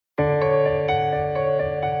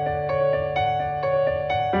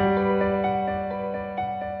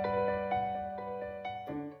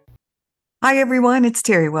Hi, everyone. It's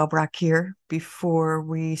Terry Wellbrock here. Before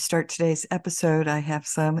we start today's episode, I have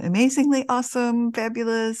some amazingly awesome,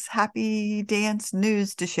 fabulous, happy dance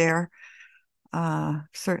news to share.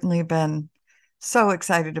 Certainly been so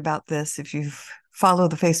excited about this. If you've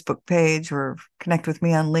followed the Facebook page or connect with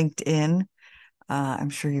me on LinkedIn, I'm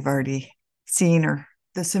sure you've already seen or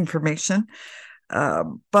this information.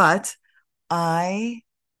 But I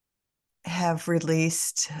have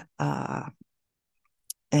released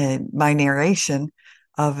my narration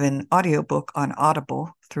of an audiobook on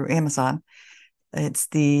Audible through Amazon. It's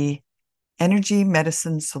the Energy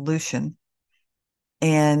Medicine Solution.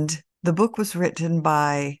 And the book was written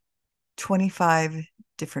by 25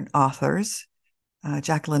 different authors.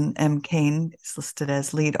 Jacqueline M. Kane is listed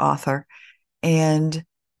as lead author. And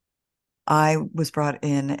I was brought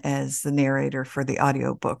in as the narrator for the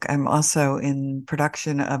audiobook. I'm also in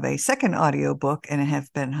production of a second audiobook and I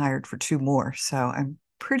have been hired for two more. So I'm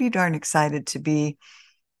pretty darn excited to be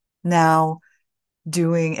now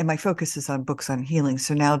doing, and my focus is on books on healing.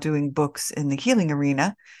 So now doing books in the healing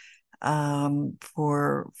arena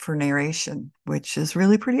for narration, which is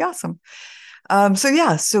really pretty awesome.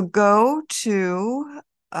 So go to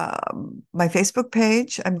my Facebook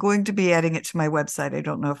page. I'm going to be adding it to my website. I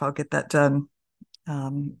don't know if I'll get that done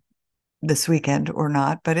this weekend or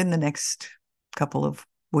not, but in the next couple of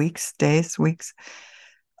weeks,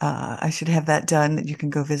 I should have that done. You can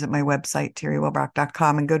go visit my website,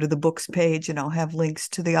 terrywellbrock.com, and go to the books page, and I'll have links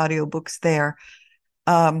to the audiobooks there.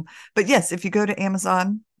 But yes, if you go to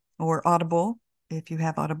Amazon or Audible, if you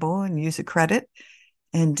have Audible and use a credit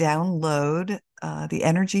and download the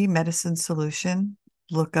Energy Medicine Solution,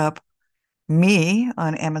 look up me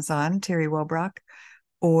on Amazon, Terry Wellbrock,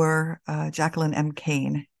 or Jacqueline M.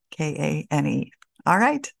 Kane, Kane. All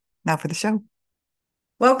right, now for the show.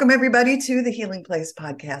 Welcome, everybody, to the Healing Place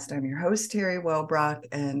podcast. I'm your host, Terry Wellbrock,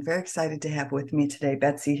 and very excited to have with me today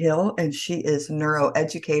Betsy Hill, and she is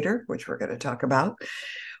Neuroeducator, which we're going to talk about,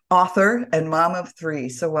 author, and mom of three.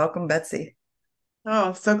 So welcome, Betsy.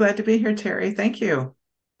 Oh, so glad to be here, Terry. Thank you.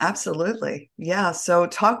 Absolutely. Yeah. So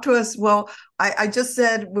talk to us. Well, I just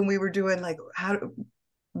said when we were doing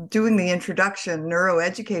doing the introduction,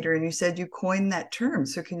 neuroeducator, and you said you coined that term.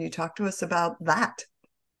 So can you talk to us about that?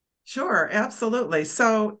 Sure, absolutely.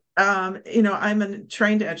 I'm a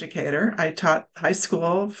trained educator. I taught high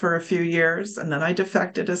school for a few years, and then I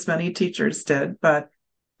defected, as many teachers did. But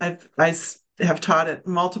have taught at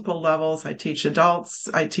multiple levels. I teach adults.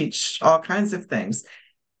 I teach all kinds of things.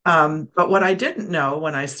 But what I didn't know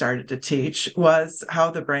when I started to teach was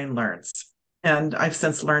how the brain learns, and I've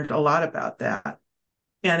since learned a lot about that.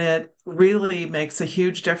 And it really makes a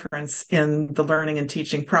huge difference in the learning and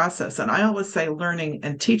teaching process. And I always say learning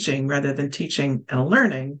and teaching rather than teaching and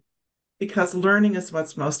learning, because learning is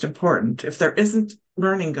what's most important. If there isn't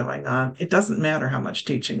learning going on, it doesn't matter how much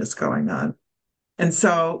teaching is going on. And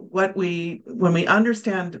so when we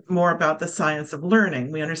understand more about the science of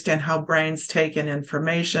learning, we understand how brains take in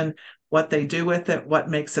information, what they do with it, what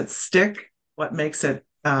makes it stick, what makes it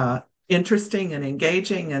interesting and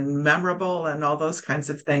engaging and memorable and all those kinds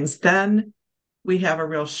of things, then we have a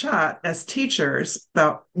real shot as teachers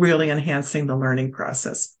about really enhancing the learning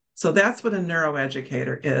process. So that's what a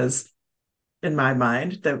neuroeducator is, in my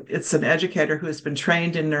mind, that it's an educator who has been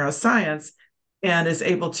trained in neuroscience and is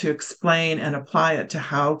able to explain and apply it to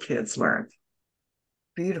how kids learn.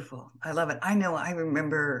 Beautiful. I love it. I know I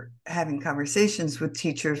remember having conversations with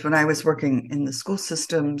teachers when I was working in the school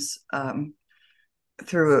systems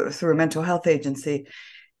through a mental health agency.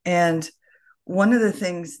 And one of the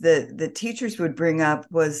things that the teachers would bring up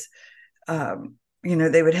was,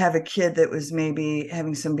 they would have a kid that was maybe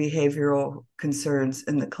having some behavioral concerns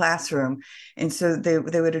in the classroom. And so they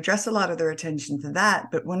would address a lot of their attention to that.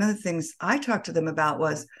 But one of the things I talked to them about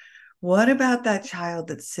was, what about that child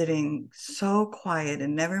that's sitting so quiet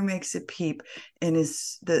and never makes a peep and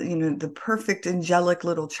is the perfect angelic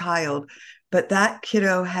little child, but that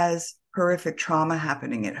kiddo has horrific trauma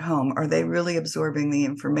happening at home? Are they really absorbing the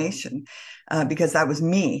information? Because that was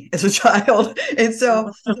me as a child. And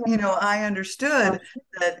so, I understood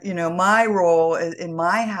that, my role in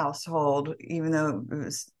my household, even though it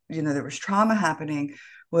was, there was trauma happening,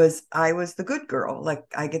 was I was the good girl. Like,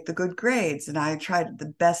 I get the good grades and I tried the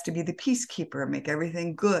best to be the peacekeeper and make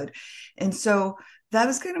everything good. And so that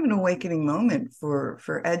was kind of an awakening moment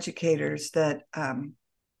for educators that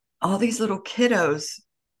all these little kiddos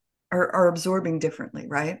are absorbing differently,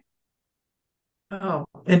 right? Oh,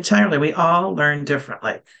 entirely. We all learn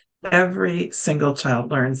differently. Every single child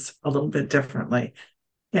learns a little bit differently.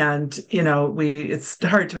 And, it's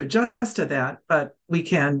hard to adjust to that, but we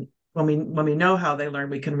can, when we know how they learn,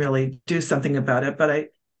 we can really do something about it. But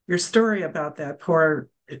your story about that poor,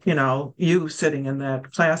 you sitting in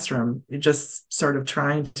that classroom, you're just sort of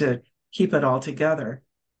trying to keep it all together.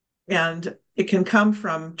 And it can come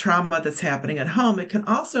from trauma that's happening at home. It can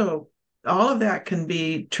also, all of that can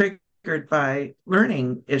be triggered by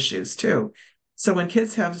learning issues too. So when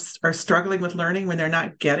kids are struggling with learning, when they're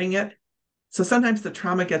not getting it, so sometimes the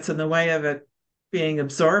trauma gets in the way of it being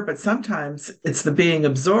absorbed, but sometimes it's the being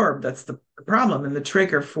absorbed that's the problem and the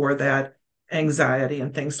trigger for that anxiety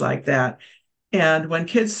and things like that. And when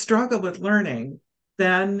kids struggle with learning,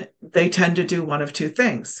 then they tend to do one of two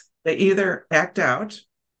things. They either act out.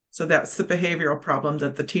 So that's the behavioral problem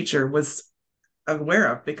that the teacher was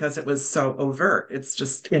aware of because it was so overt. It's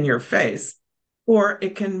just in your face. Or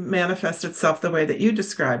it can manifest itself the way that you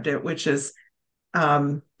described it, which is,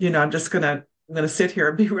 I'm gonna sit here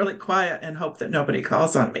and be really quiet and hope that nobody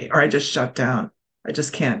calls on me, or I just shut down. I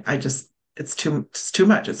just can't. It's too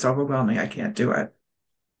much. It's overwhelming. I can't do it.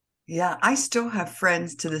 Yeah, I still have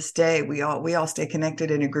friends to this day. We all stay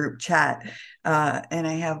connected in a group chat, and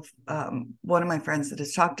I have one of my friends that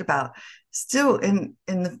has talked about still in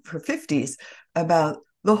her 50s about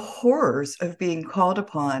the horrors of being called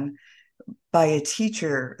upon by a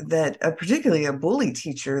teacher that, particularly a bully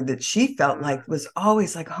teacher that she felt like was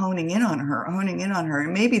always like honing in on her.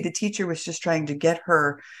 And maybe the teacher was just trying to get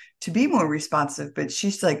her to be more responsive, but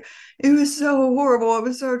she's like, it was so horrible. It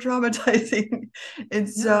was so traumatizing. And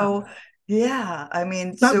Yeah. so, yeah, I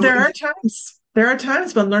mean, But so there are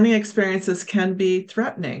times when learning experiences can be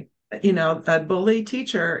threatening. A bully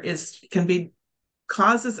teacher can be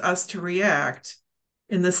causes us to react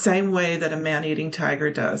in the same way that a man-eating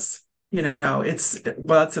tiger does. It's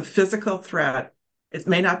a physical threat. It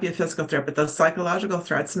may not be a physical threat, but those psychological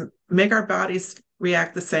threats make our bodies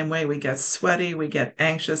react the same way. We get sweaty, we get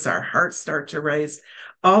anxious, our hearts start to race,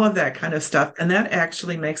 all of that kind of stuff. And that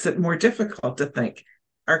actually makes it more difficult to think.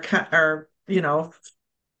 Our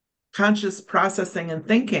conscious processing and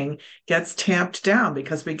thinking gets tamped down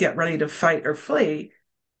because we get ready to fight or flee.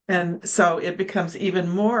 And so it becomes even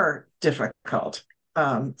more difficult.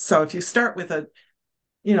 So if you start with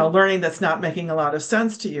learning that's not making a lot of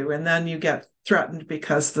sense to you, and then you get threatened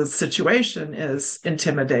because the situation is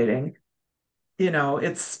intimidating,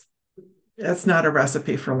 it's not a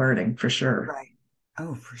recipe for learning for sure. right.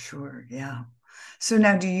 Oh, for sure. Yeah. So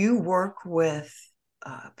now, do you work with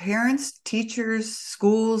parents, teachers,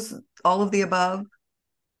 schools, all of the above?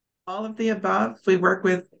 All of the above. We work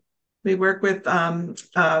with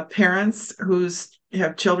parents whose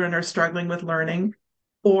have children are struggling with learning,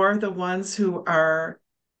 or the ones who are,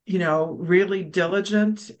 really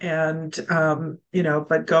diligent and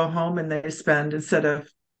but go home and they spend instead of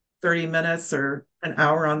 30 minutes or an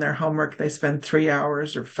hour on their homework, they spend 3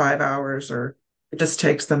 hours or 5 hours, or it just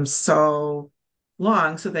takes them so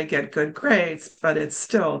long, so they get good grades, but it's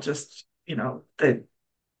still just, they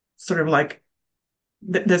sort of like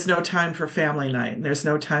there's no time for family night and there's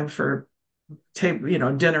no time for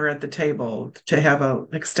dinner at the table to have an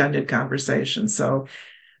extended conversation. So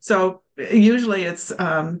usually it's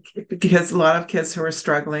because a lot of kids who are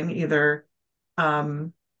struggling, either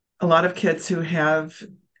um, a lot of kids who have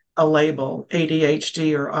a label,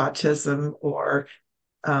 ADHD or autism or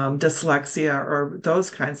dyslexia or those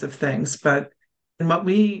kinds of things. And what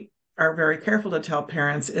we are very careful to tell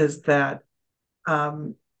parents is that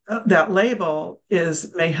that label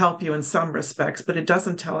may help you in some respects, but it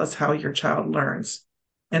doesn't tell us how your child learns.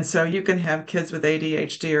 And so you can have kids with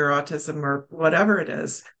ADHD or autism or whatever it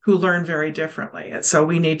is who learn very differently. And so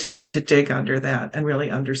we need to dig under that and really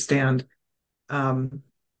understand um,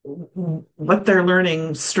 what their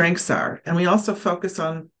learning strengths are. And we also focus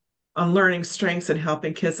on learning strengths and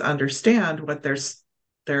helping kids understand what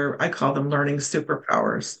I call them learning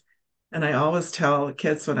superpowers. And I always tell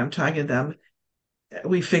kids when I'm talking to them,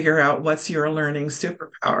 we figure out what's your learning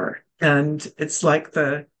superpower. And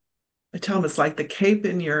I tell them it's like the cape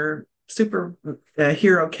in your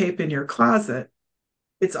hero cape in your closet.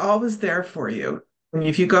 It's always there for you. And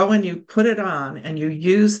if you go and you put it on and you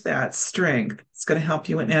use that strength, it's going to help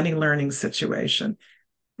you in any learning situation.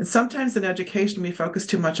 And sometimes in education, we focus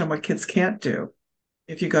too much on what kids can't do.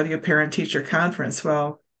 If you go to a parent teacher conference,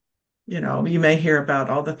 well, you may hear about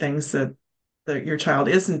all the things that your child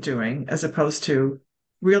isn't doing, as opposed to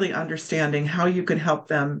really understanding how you can help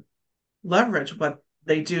them leverage what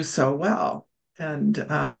they do so well. And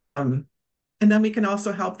then we can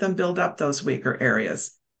also help them build up those weaker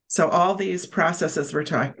areas. So all these processes we're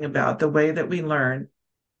talking about, the way that we learn,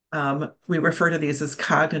 we refer to these as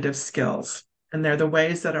cognitive skills. And they're the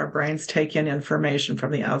ways that our brains take in information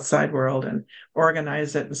from the outside world and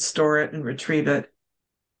organize it and store it and retrieve it.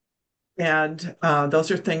 And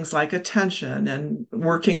those are things like attention and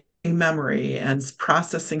working memory and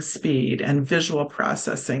processing speed and visual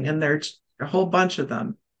processing. And there's a whole bunch of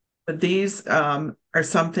them. But these are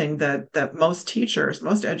something that most teachers,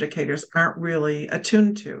 most educators aren't really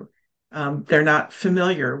attuned to. They're not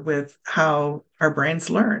familiar with how our brains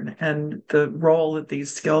learn and the role that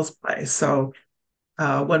these skills play. So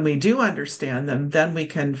when we do understand them, then we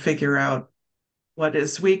can figure out what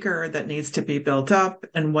is weaker that needs to be built up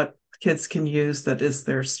and what kids can use that is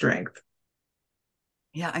their strength.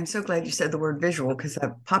 Yeah, I'm so glad you said the word visual because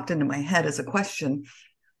that popped into my head as a question.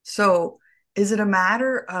 So, is it a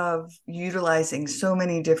matter of utilizing so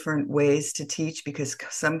many different ways to teach? Because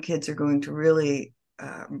some kids are going to really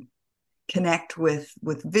connect with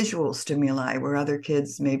visual stimuli, where other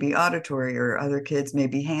kids may be auditory, or other kids may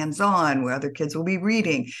be hands-on, where other kids will be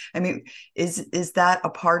reading. I mean, is that a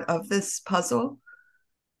part of this puzzle?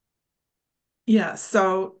 Yeah.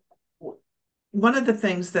 So one of the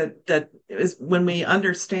things that is when we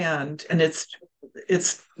understand, and it's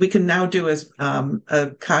we can now do as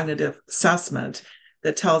a cognitive assessment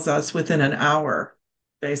that tells us within an hour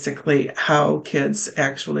basically how kids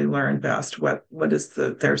actually learn best, what is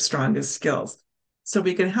their strongest skills. So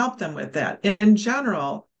we can help them with that. In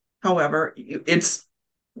general, however, it's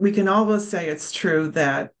we can always say it's true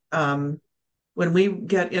that when we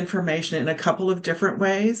get information in a couple of different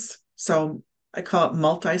ways, so I call it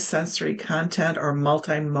multisensory content or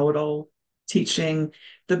multimodal teaching.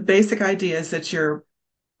 The basic idea is that you're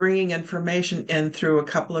bringing information in through a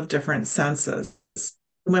couple of different senses.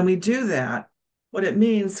 When we do that, what it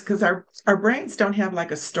means, because our brains don't have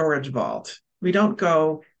like a storage vault, we don't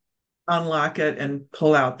go unlock it and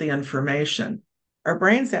pull out the information. Our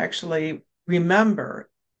brains actually remember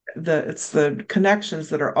it's the connections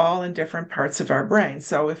that are all in different parts of our brain.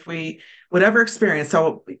 So if we whatever experience,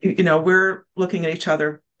 so we're looking at each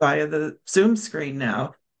other via the Zoom screen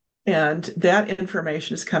now, and that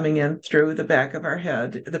information is coming in through the back of our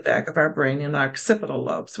head, the back of our brain, in our occipital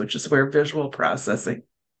lobes, which is where visual processing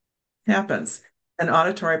happens. And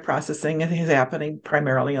auditory processing is happening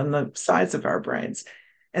primarily on the sides of our brains.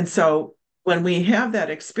 And so when we have that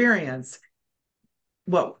experience,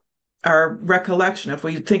 what our recollection, if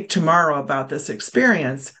we think tomorrow about this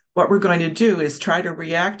experience, what we're going to do is try to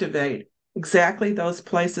reactivate exactly those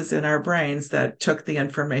places in our brains that took the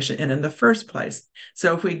information in the first place.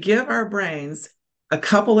 So if we give our brains a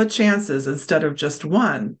couple of chances instead of just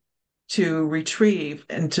one to retrieve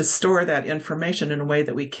and to store that information in a way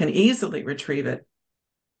that we can easily retrieve it,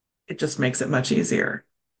 it just makes it much easier.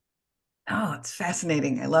 Oh, it's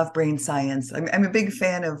fascinating. I love brain science. I'm a big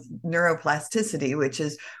fan of neuroplasticity, which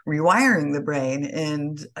is rewiring the brain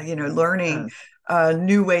and, learning Yes.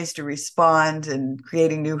 new ways to respond and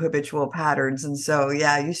creating new habitual patterns. And so,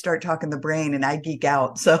 yeah, you start talking the brain and I geek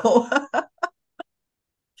out. So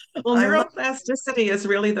Well, I love, neuroplasticity is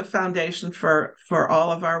really the foundation for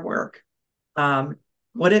all of our work. Um,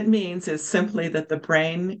 what it means is simply that the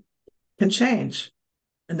brain can change,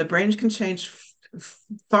 and the brain can change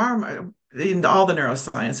far more. In all the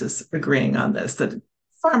neurosciences agreeing on this, that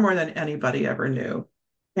far more than anybody ever knew.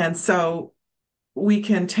 And so we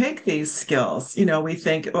can take these skills. We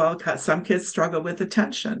think, well, some kids struggle with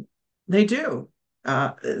attention. They do.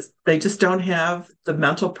 Uh, they just don't have the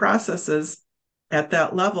mental processes at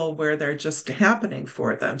that level where they're just happening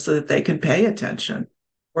for them so that they can pay attention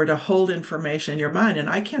or to hold information in your mind. And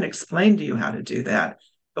I can't explain to you how to do that,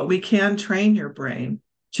 but we can train your brain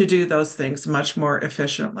to do those things much more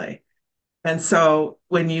efficiently. And so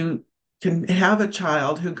when you can have a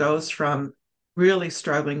child who goes from really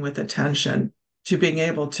struggling with attention to being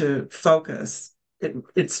able to focus,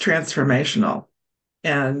 it's transformational.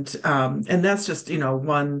 And that's just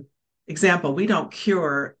one example. We don't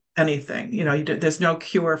cure anything. There's no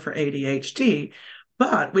cure for ADHD,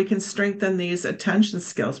 but we can strengthen these attention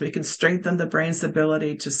skills. We can strengthen the brain's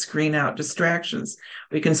ability to screen out distractions.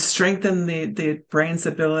 We can strengthen the brain's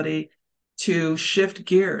ability to shift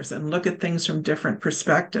gears and look at things from different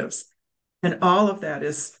perspectives. And all of that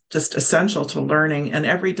is just essential to learning and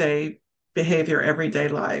everyday behavior, everyday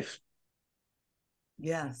life.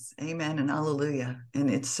 yes, amen and hallelujah. And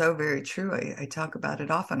it's so very true. I talk about it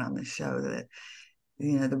often on the show that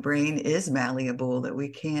the brain is malleable, that we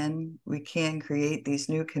can create these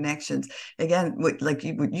new connections. Again, what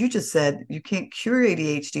you just said, you can't cure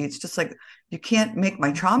ADHD. It's just like you can't make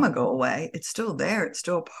my trauma go away. It's still there, it's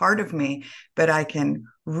still a part of me, but I can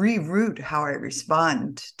reroute how I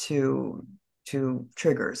respond to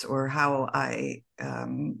triggers, or how I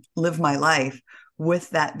live my life with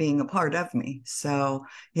that being a part of me. So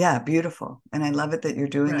yeah, beautiful. And I love it that you're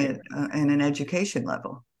doing Right. it in an education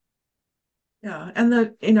level. Yeah, and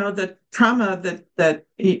the trauma that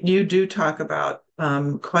you do talk about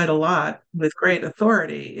quite a lot with great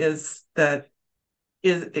authority is that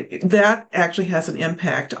actually has an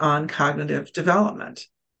impact on cognitive development.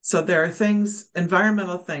 So there are things,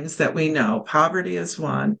 environmental things that we know. Poverty is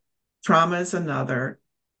one, trauma is another,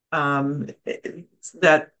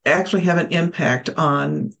 that actually have an impact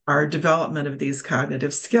on our development of these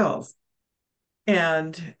cognitive skills.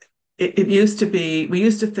 And it used to be, we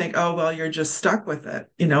used to think, oh, well, you're just stuck with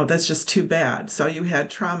it. That's just too bad. So you had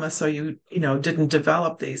trauma, so you didn't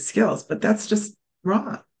develop these skills, but that's just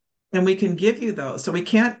wrong. And we can give you those. So we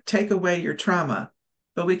can't take away your trauma,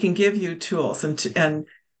 but we can give you tools. And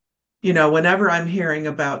whenever I'm hearing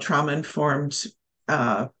about trauma informed,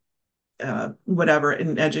 whatever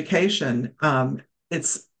in education,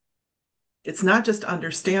 it's not just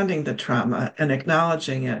understanding the trauma and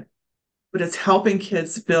acknowledging it, but it's helping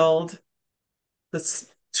kids build the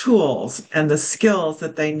tools and the skills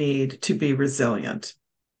that they need to be resilient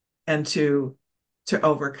and to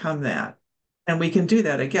overcome that. And we can do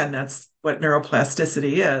that. Again, that's what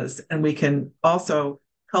neuroplasticity is. And we can also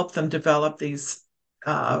help them develop these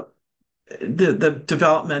the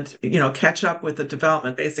development, catch up with the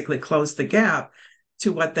development, basically close the gap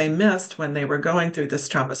to what they missed when they were going through this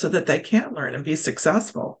trauma so that they can learn and be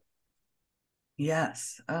successful.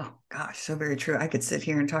 Yes. Oh gosh, so very true. I could sit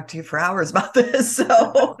here and talk to you for hours about this.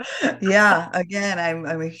 So yeah, again,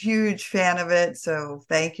 I'm a huge fan of it. So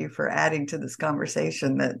thank you for adding to this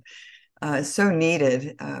conversation that is so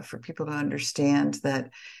needed for people to understand that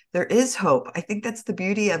there is hope. I think that's the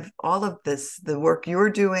beauty of all of this, the work you're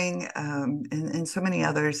doing, and so many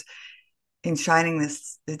others in shining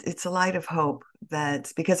this. It's a light of hope,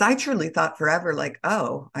 that because I truly thought forever, like,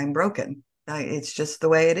 oh, I'm broken. It's just the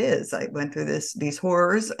way it is. I went through these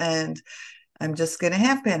horrors, and I'm just going to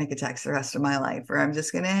have panic attacks the rest of my life, or I'm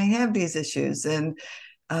just going to have these issues. And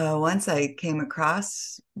once I came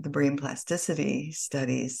across the brain plasticity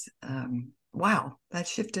studies, wow, that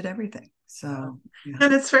shifted everything. So, yeah.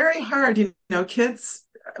 And it's very hard, kids,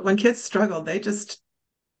 when kids struggle, they just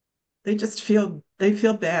feel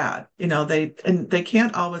bad, they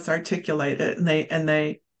can't always articulate it, and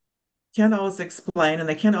they can't always explain, and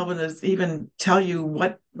they can't always even tell you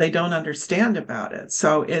what they don't understand about it.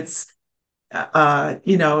 So it's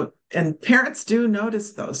and parents do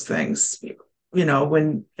notice those things,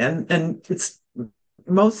 when and it's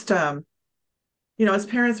most as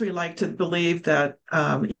parents, we like to believe that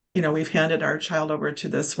we've handed our child over to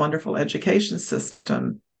this wonderful education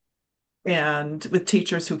system, and with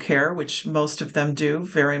teachers who care, which most of them do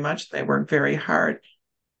very much. They work very hard.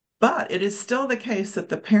 But it is still the case that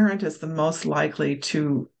the parent is the most likely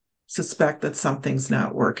to suspect that something's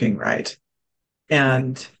not working right. Right.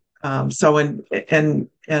 And so and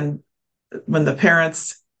when the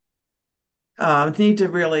parents need to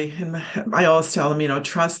really, and I always tell them,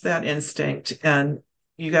 trust that instinct, and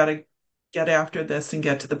you got to get after this and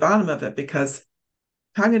get to the bottom of it, because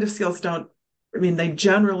cognitive skills don't, I mean, they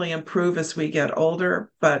generally improve as we get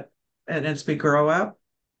older, and as we grow up.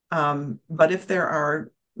 But if there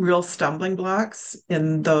are real stumbling blocks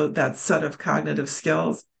in that set of cognitive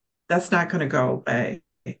skills, that's not going to go away.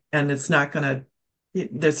 And it's not going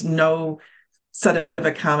there's no set of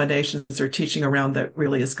accommodations or teaching around that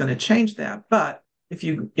really is going to change that. But if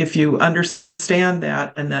you understand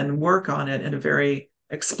that and then work on it in a very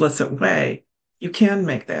explicit way, you can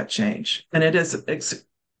make that change. And it is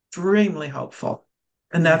extremely helpful.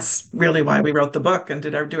 And Yeah. that's really why we wrote the book and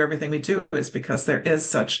did do everything we do, is because there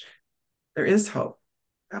is hope.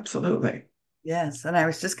 Absolutely. Yes. And I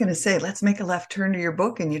was just going to say, let's make a left turn to your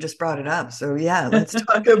book. And you just brought it up. So, yeah, let's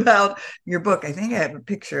talk about your book. I think I have a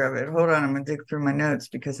picture of it. Hold on. I'm going to dig through my notes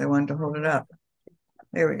because I wanted to hold it up.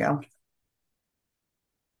 There we go.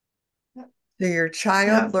 So, your Yeah,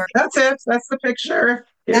 child learns. that's it. That's the picture.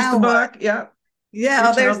 Here's the Now what? book. Yeah. Your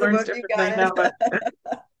Yeah, there's child the learns book. You differently got now, it.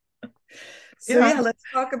 but So, yeah. yeah, let's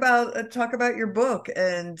talk about your book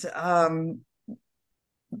and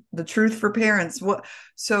the truth for parents. What?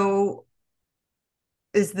 So,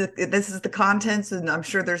 this is the contents, and I'm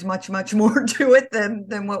sure there's much more to it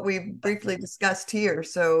than what we've briefly discussed here.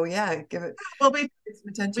 So yeah, give it Well, we some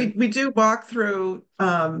we attention. we do walk through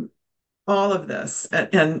all of this,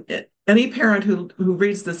 and any parent who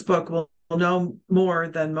reads this book will know more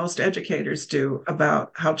than most educators do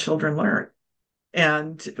about how children learn.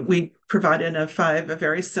 And we provide in a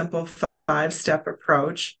very simple 5-step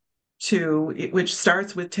approach which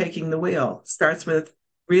starts with taking the wheel, starts with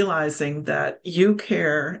realizing that you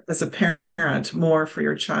care as a parent more for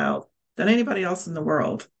your child than anybody else in the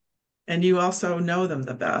world. And you also know them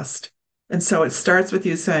the best. And so it starts with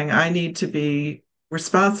you saying, I need to be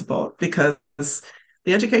responsible because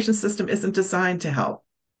the education system isn't designed to help.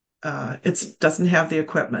 It doesn't have the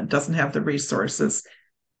equipment, doesn't have the resources,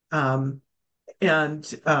 um, and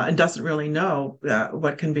doesn't really know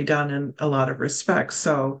what can be done in a lot of respects.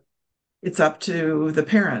 So it's up to the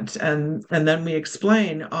parent, and then we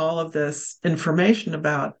explain all of this information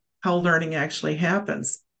about how learning actually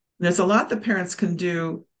happens. And there's a lot that parents can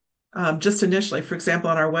do just initially. For example,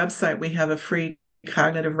 on our website, we have a free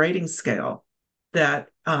cognitive rating scale that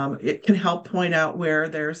it can help point out where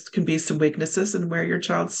there can be some weaknesses and where your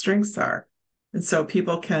child's strengths are. And so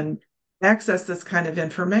people can access this kind of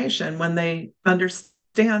information when they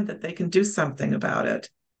understand that they can do something about it,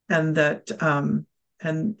 and that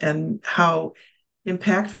and how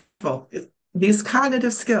impactful these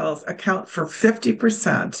cognitive skills account for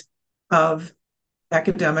 50% of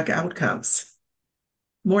academic outcomes,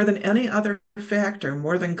 more than any other factor,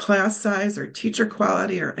 more than class size or teacher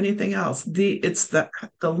quality or anything else. It's the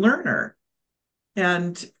learner,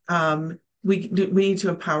 and we need to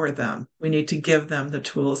empower them. We need to give them the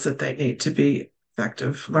tools that they need to be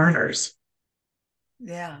effective learners.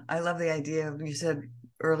 Yeah, I love the idea of, you said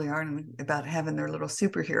early on about having their little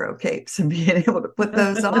superhero capes and being able to put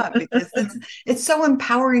those on, because it's so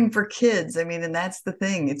empowering for kids. I mean, and that's the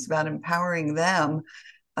thing. It's about empowering them,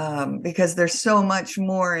 because there's so much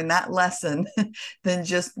more in that lesson than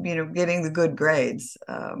just, getting the good grades.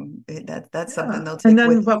 That's something Yeah. they'll And take then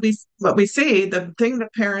with them. what we see, the thing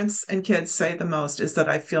that parents and kids say the most is that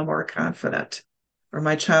I feel more confident, or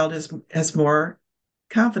my child has more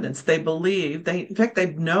confidence. They believe in fact,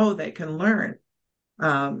 they know they can learn.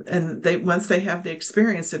 And they once they have the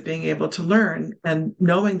experience of being able to learn and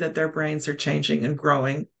knowing that their brains are changing and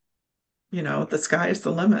growing, the sky is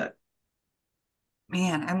the limit.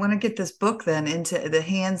 Man, I want to get this book then into the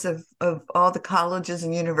hands of all the colleges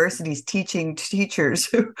and universities teaching teachers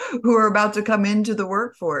who are about to come into the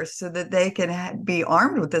workforce, so that they can be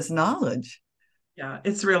armed with this knowledge. Yeah,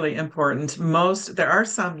 it's really important. There are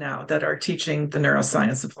some now that are teaching the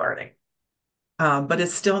neuroscience of learning, but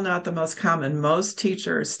it's still not the most common. Most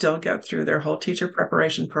teachers still get through their whole teacher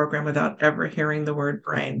preparation program without ever hearing the word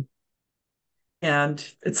brain. And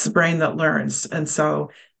it's the brain that learns. And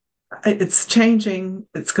so it's changing.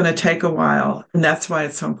 It's going to take a while. And that's why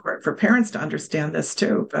it's so important for parents to understand this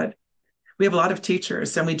too. But we have a lot of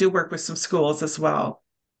teachers, and we do work with some schools as well.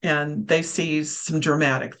 And they see some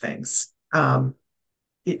dramatic things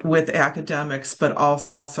with academics, but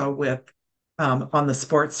also with on the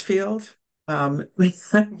sports field. We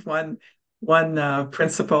have one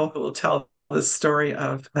principal who will tell the story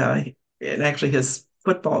of and actually his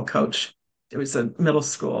football coach. It was a middle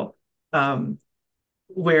school,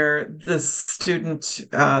 where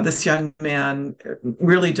this young man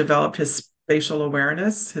really developed his spatial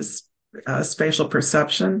awareness, his spatial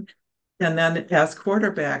perception. And then as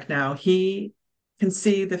quarterback now, he can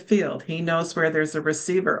see the field. He knows where there's a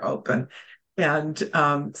receiver open. And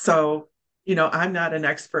I'm not an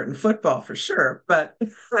expert in football for sure, but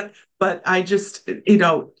I just,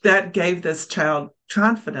 that gave this child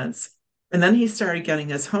confidence. And then he started getting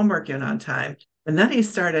his homework in on time. And then he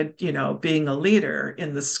started, being a leader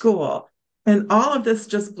in the school. And all of this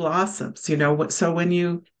just blossoms, So when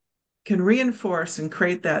you can reinforce and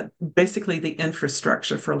create that, basically the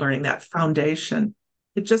infrastructure for learning, that foundation,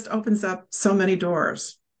 it just opens up so many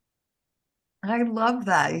doors. I love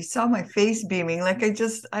that. You saw my face beaming. Like, it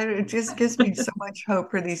just gives me so much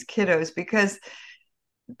hope for these kiddos, because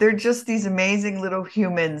they're just these amazing little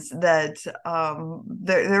humans that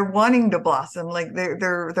they're wanting to blossom. Like,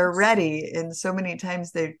 they're ready. And so many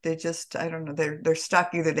times they just, I don't know, they're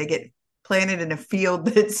stuck. Either they get planted in a field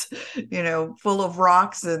that's, full of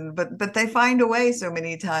rocks, but they find a way so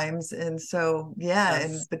many times. And so, yeah,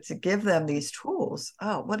 Yes. but to give them these tools,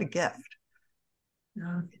 oh, what a gift.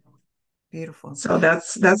 Yeah. Beautiful. So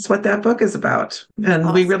that's what that book is about. And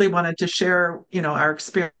we Awesome. really wanted to share, our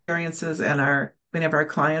experiences and many of our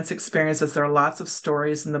clients' experiences. There are lots of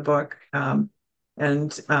stories in the book.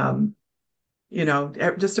 And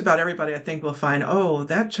just about everybody I think will find, oh,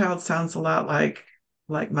 that child sounds a lot like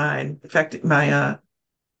mine. In fact, my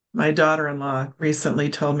daughter-in-law recently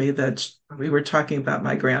told me that we were talking about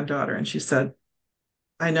my granddaughter, and she said,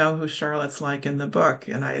 I know who Charlotte's like in the book.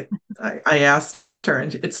 And I asked her,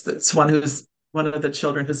 and it's one of the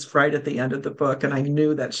children who's right at the end of the book, and I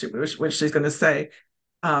knew that she was what she's going to say.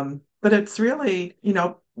 But it's really,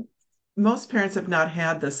 most parents have not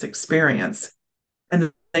had this experience,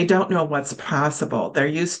 and they don't know what's possible. They're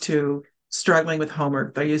used to struggling with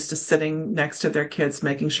homework. They're used to sitting next to their kids,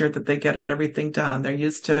 making sure that they get everything done. They're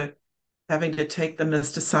used to having to take the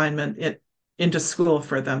missed assignment into school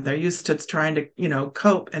for them. They're used to trying to,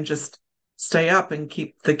 cope and just stay up and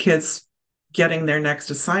keep the kids getting their next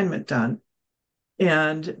assignment done.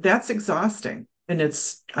 And that's exhausting. And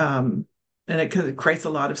it creates a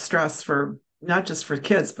lot of stress for not just for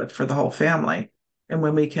kids, but for the whole family. And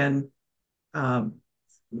when we can um,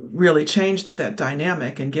 really change that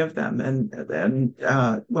dynamic and give them, and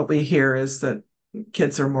what we hear is that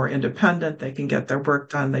kids are more independent. They can get their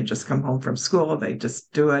work done. They just come home from school. They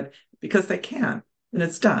just do it because they can, and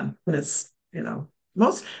it's done. And it's,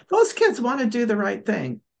 most kids want to do the right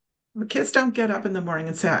thing. The kids don't get up in the morning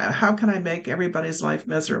and say, "How can I make everybody's life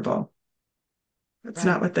miserable?" That's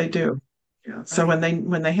not Right. what they do. Yeah. So Right.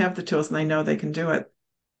 when they have the tools and they know they can do it,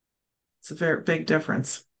 it's a very big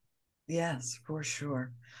difference. Yes, for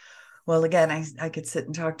sure. Well, again, I could sit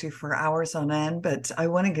and talk to you for hours on end, but I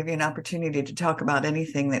want to give you an opportunity to talk about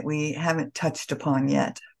anything that we haven't touched upon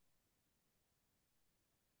yet.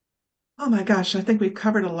 Oh my gosh, I think we've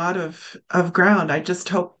covered a lot of ground. I just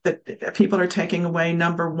hope that people are taking away,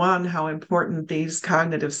 number one, how important these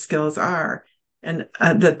cognitive skills are, and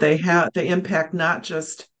that they impact not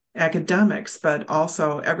just academics, but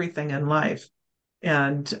also everything in life,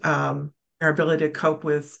 and our ability to cope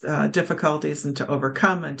with difficulties and to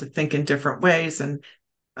overcome and to think in different ways, and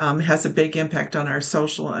has a big impact on our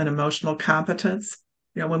social and emotional competence.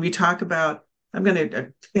 When we talk about, I'm going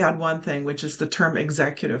to add one thing, which is the term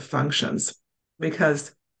executive functions,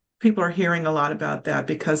 because people are hearing a lot about that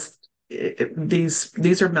because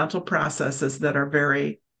these are mental processes that are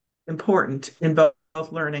very important in both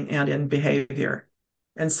learning and in behavior.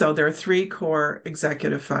 And so there are three core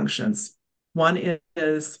executive functions. One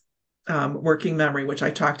is working memory, which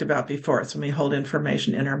I talked about before. It's when we hold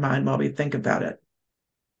information in our mind while we think about it.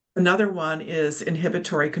 Another one is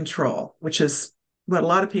inhibitory control, which is what a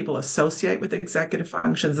lot of people associate with executive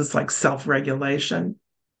functions. It's like self-regulation,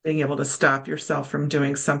 being able to stop yourself from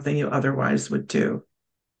doing something you otherwise would do.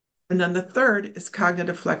 And then the third is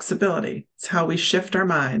cognitive flexibility. It's how we shift our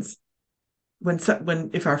minds when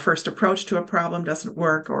if our first approach to a problem doesn't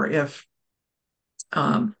work, or if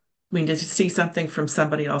um, we need to see something from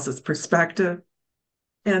somebody else's perspective.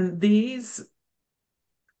 And these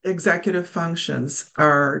executive functions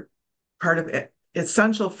are part of it,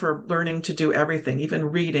 essential for learning to do everything, even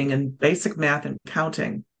reading and basic math and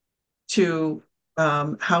counting, to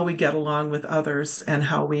how we get along with others and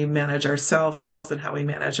how we manage ourselves and how we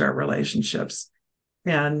manage our relationships.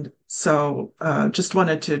 And so just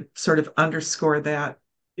wanted to sort of underscore that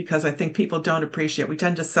because I think people don't appreciate, we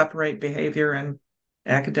tend to separate behavior and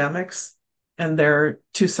academics, and they're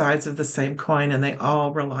two sides of the same coin, and they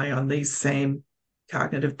all rely on these same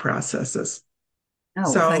cognitive processes. Oh,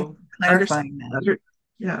 well, thank you So for under, clarifying that.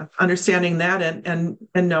 yeah, understanding that and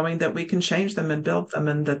knowing that we can change them and build them,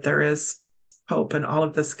 and that there is hope, and all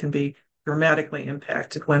of this can be dramatically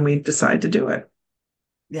impacted when we decide to do it.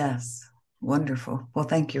 Yes. Wonderful. Well,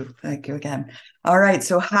 thank you. Thank you again. All right.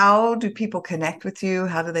 So, how do people connect with you?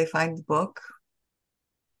 How do they find the book?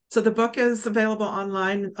 So the book is available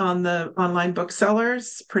online on the online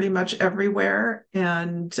booksellers pretty much everywhere,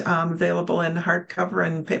 and available in hardcover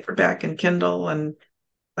and paperback and Kindle and a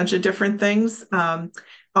bunch of different things.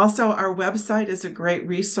 Also, our website is a great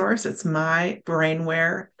resource. It's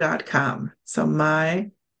mybrainware.com. So my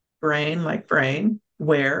brain, like brain,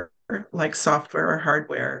 ware, like software or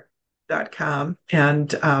hardware.com.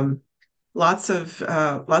 And lots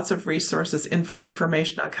of resources,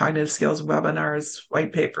 information on cognitive skills, webinars,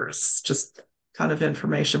 white papers, just a ton of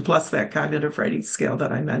information, plus that cognitive rating scale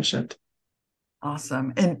that I mentioned.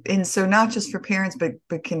 Awesome. And so not just for parents,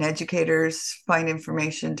 but can educators find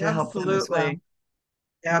information to help them as well? Absolutely.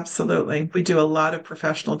 Absolutely. We do a lot of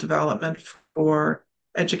professional development for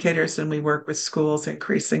educators, and we work with schools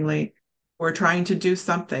increasingly. We're trying to do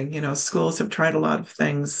something. Schools have tried a lot of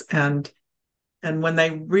things, and when they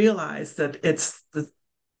realize that it's the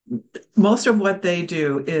most of what they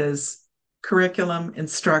do is curriculum,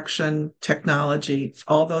 instruction, technology,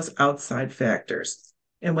 all those outside factors.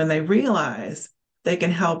 And when they realize they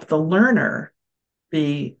can help the learner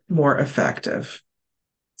be more effective.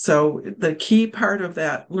 So the key part of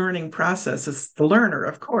that learning process is the learner,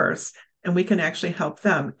 of course, and we can actually help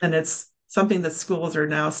them. And it's something that schools are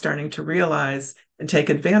now starting to realize and take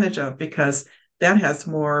advantage of, because that has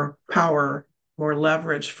more power, more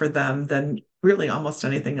leverage for them than really almost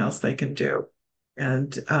anything else they can do.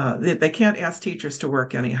 And they can't ask teachers to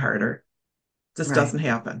work any harder. This Right. doesn't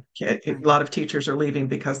happen. A Right. lot of teachers are leaving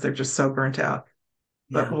because they're just so burnt out.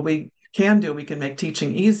 But Yeah. what we can do, we can make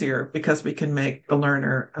teaching easier because we can make the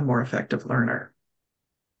learner a more effective learner.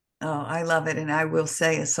 Oh, I love it. And I will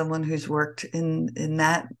say, as someone who's worked in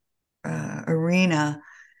that arena,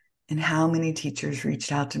 and how many teachers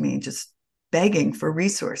reached out to me just begging for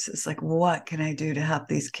resources. Like, what can I do to help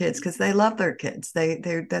these kids? Because they love their kids.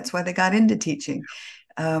 That's why they got into teaching.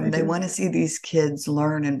 I They do. want to see these kids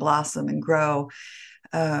learn and blossom and grow.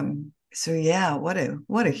 So yeah, what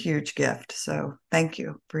a huge gift. So thank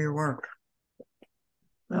you for your work.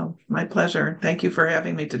 Well, my pleasure. Thank you for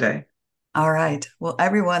having me today. All right. Well,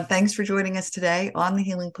 everyone, thanks for joining us today on the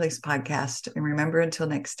Healing Place podcast. And remember, until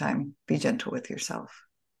next time, be gentle with yourself.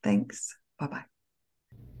 Thanks. Bye bye.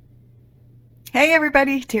 Hey,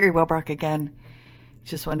 everybody. Terry Welbrock again.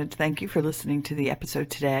 Just wanted to thank you for listening to the episode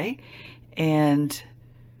today and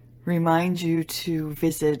remind you to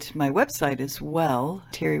visit my website as well,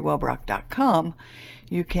 terrywellbrock.com.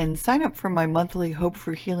 You can sign up for my monthly Hope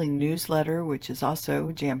for Healing newsletter, which is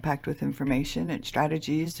also jam-packed with information and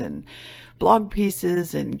strategies and blog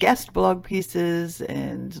pieces and guest blog pieces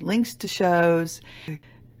and links to shows.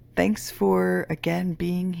 Thanks for, again,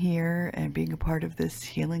 being here and being a part of this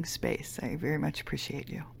healing space. I very much appreciate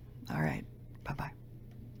you. All right. Bye-bye.